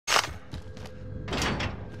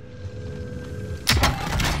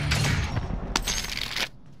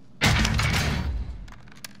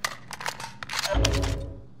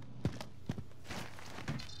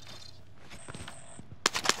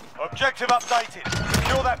Objective updated.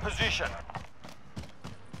 Secure that position.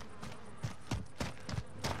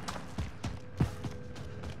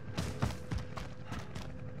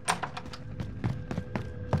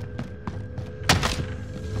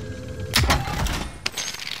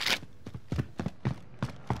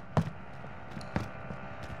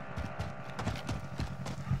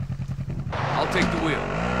 I'll take the wheel.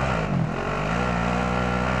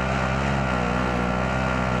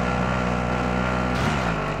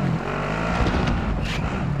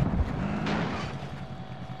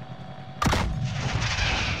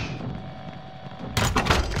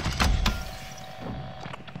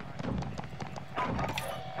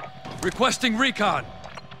 Requesting recon.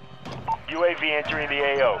 UAV entering the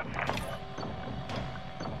AO.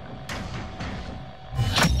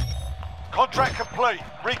 Contract complete.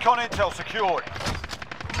 Recon intel secured.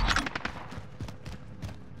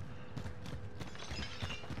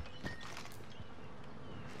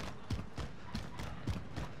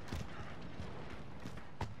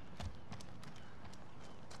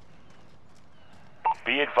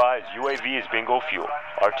 Be advised, UAV is bingo fuel.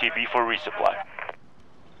 RTB for resupply.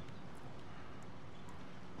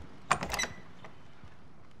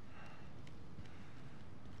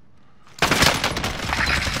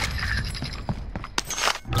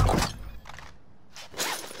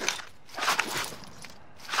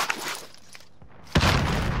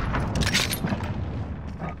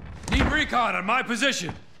 Need recon on my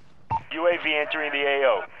position. UAV entering the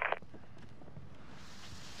AO.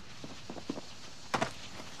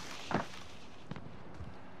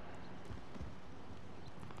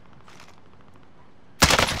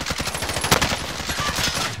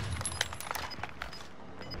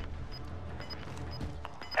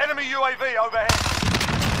 Enemy UAV overhead.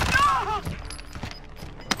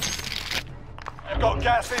 Got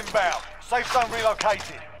gas inbound. Safe zone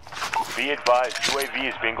relocated. Be advised, UAV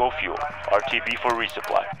is bingo fuel. RTB for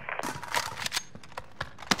resupply.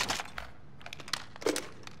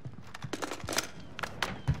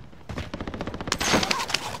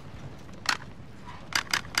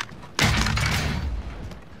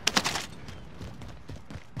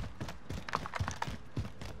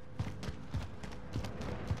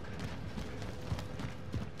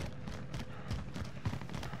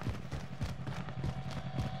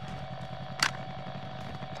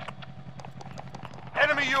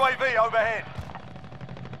 Enemy UAV overhead.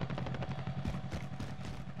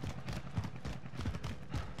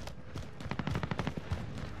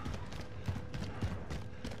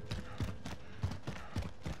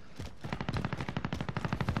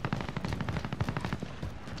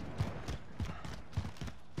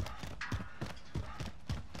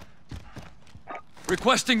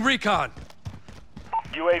 Requesting recon.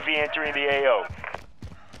 UAV entering the AO.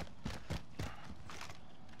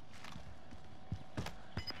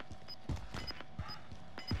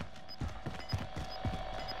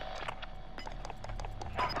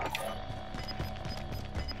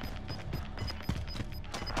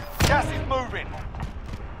 Gas is moving.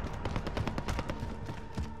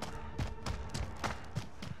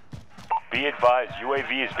 Be advised,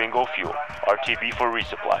 UAV is bingo fuel. RTB for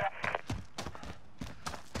resupply.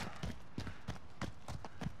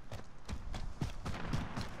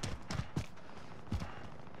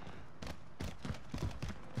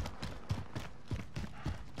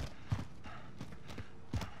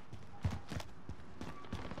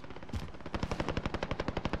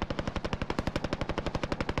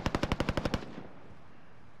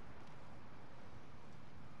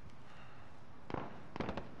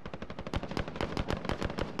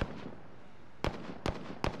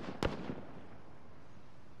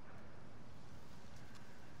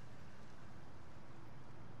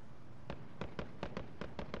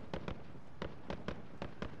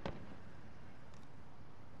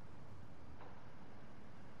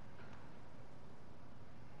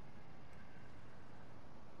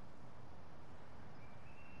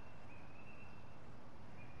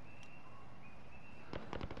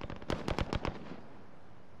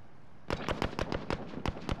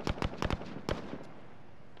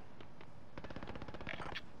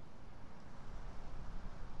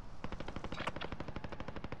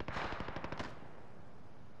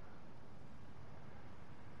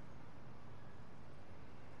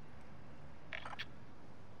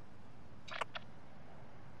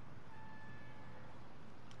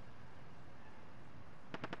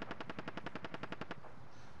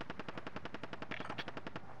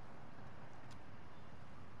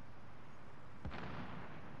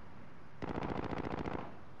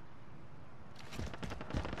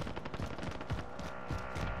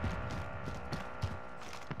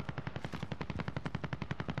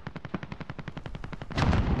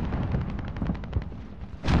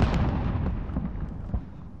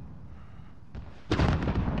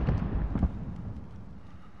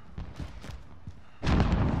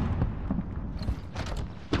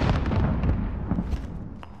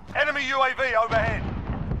 UAV overhead.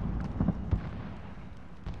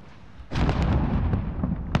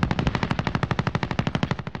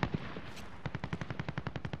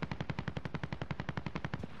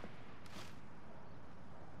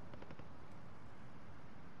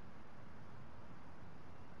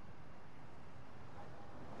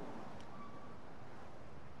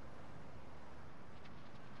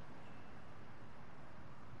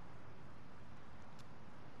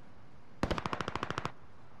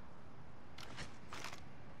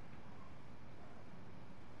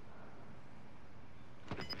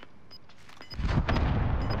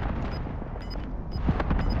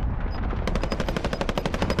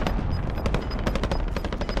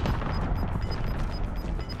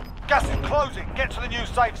 Gas is closing. Get to the new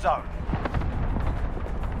safe zone.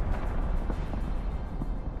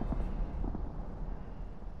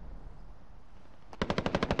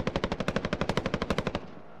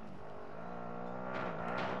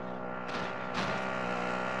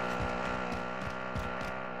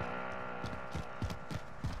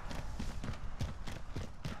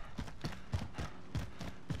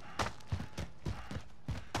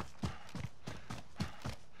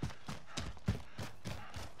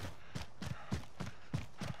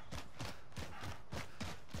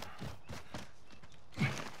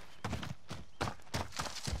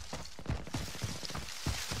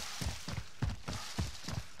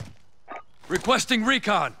 Requesting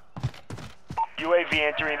recon. UAV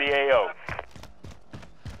entering the AO.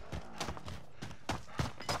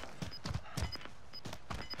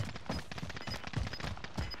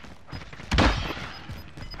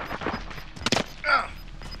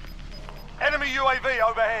 Enemy UAV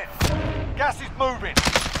overhead. Gas is moving.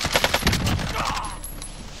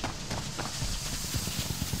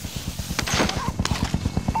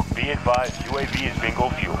 Be advised, UAV is bingo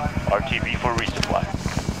fuel. RTB for resupply.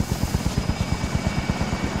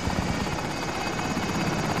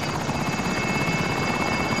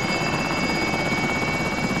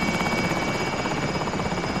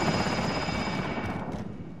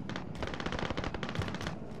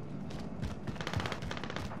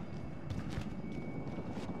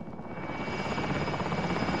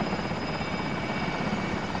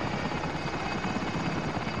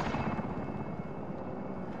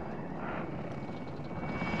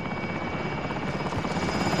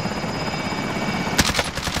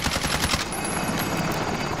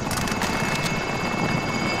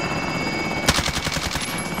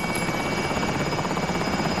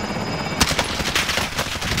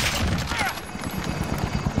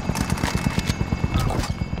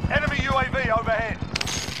 UAV overhead.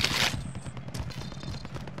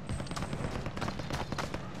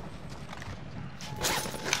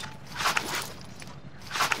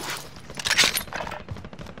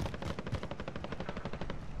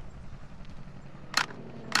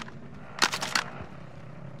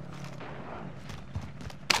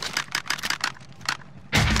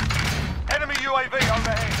 Enemy UAV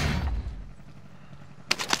overhead.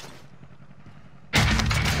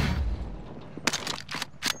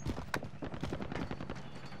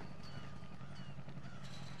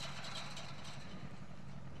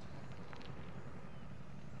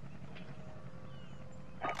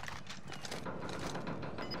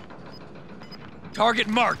 Target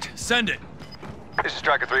marked. Send it. This is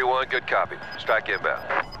Striker 3-1. Good copy. Strike inbound.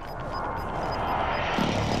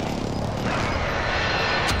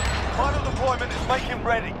 Final deployment is making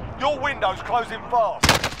ready. Your window's closing fast.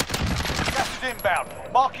 Gas is inbound.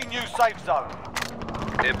 Marking new safe zone.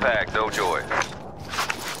 Impact, no joy.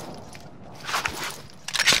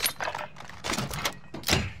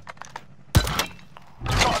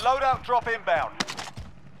 Got a loadout drop inbound.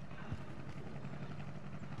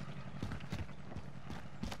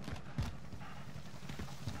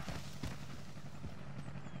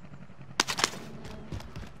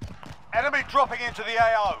 Enemy dropping into the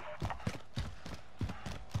AO.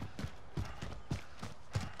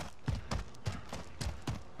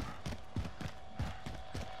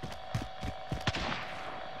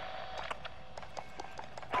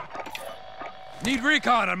 Need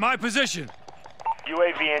recon on my position.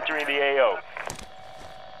 UAV entering the AO.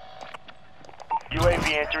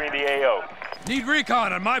 UAV entering the AO. Need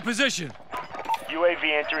recon on my position. UAV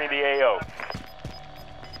entering the AO.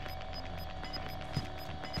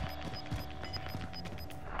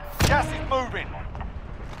 Gas is moving.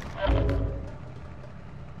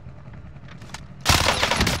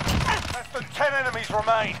 Less than 10 enemies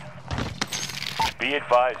remain. Be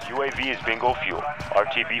advised, UAV is bingo fuel.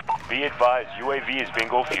 RTB. Be advised, UAV is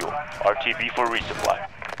bingo fuel. RTB for resupply.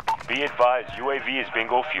 Be advised, UAV is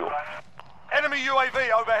bingo fuel. Enemy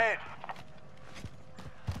UAV overhead.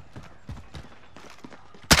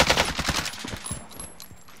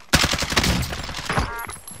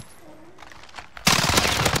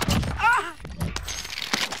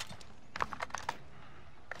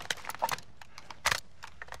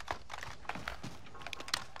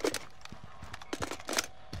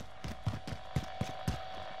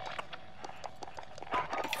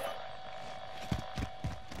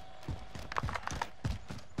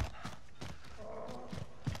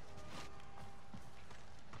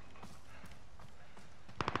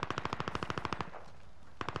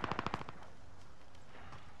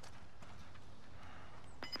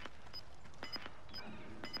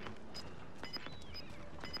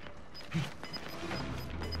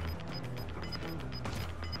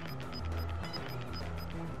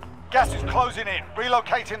 Gas is closing in.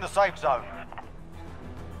 Relocating the safe zone.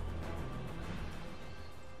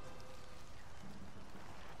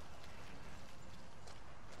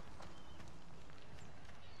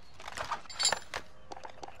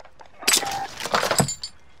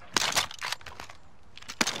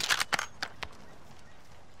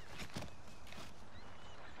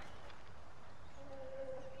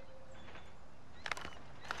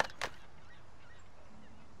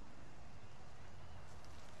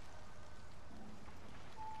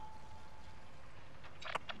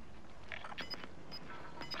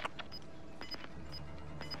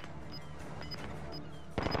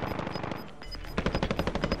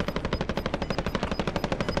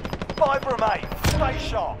 Five remain. Stay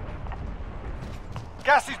sharp.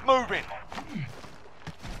 Gas is moving.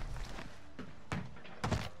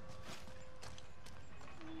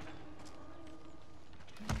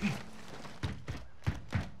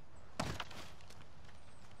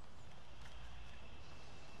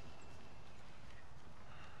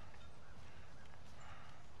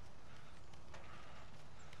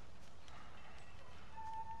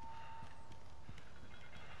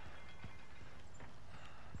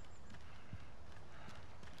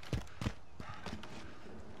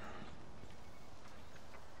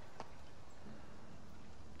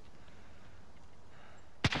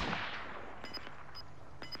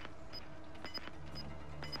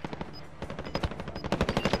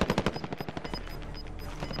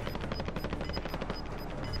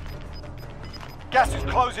 Gas is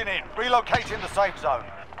closing in. Relocating the safe zone.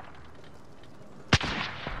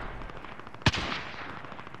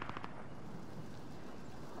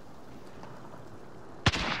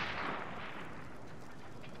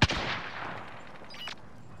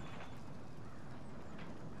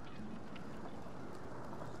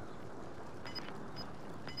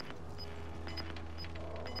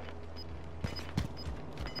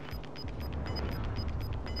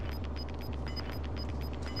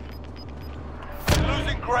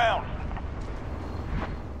 Losing ground.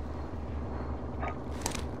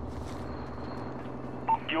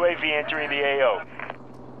 UAV entering the AO.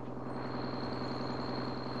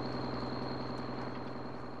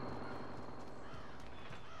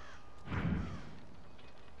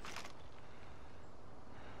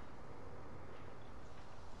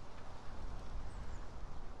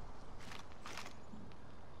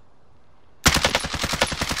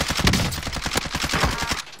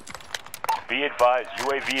 Be advised,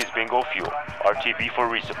 UAV is bingo fuel. RTB for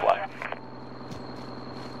resupply.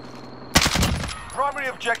 Primary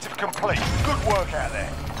objective complete. Good work out there.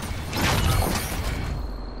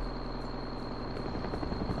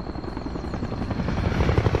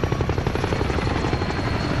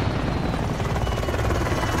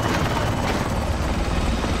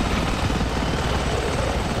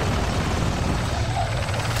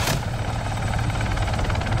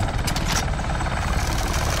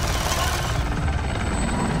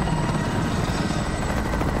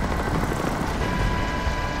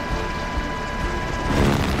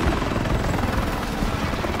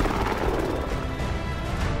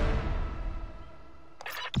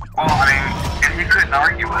 Well, I mean, and he couldn't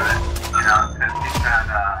argue with it, you know, because he said,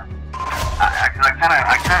 I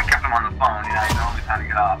kind of kept him on the phone, you know, he told me time to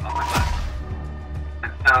get off. I was like,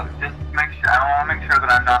 but so just make sure, I want to make sure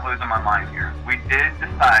that I'm not losing my mind here. We did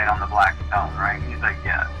decide on the black stone, right? He's like,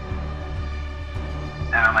 yes.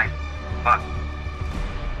 And I'm like, but,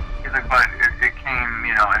 he's like, but it came,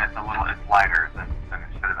 you know, and it's lighter than it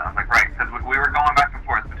should have been. I was like, right, because we were going back and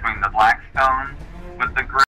forth between the black stone with the gray.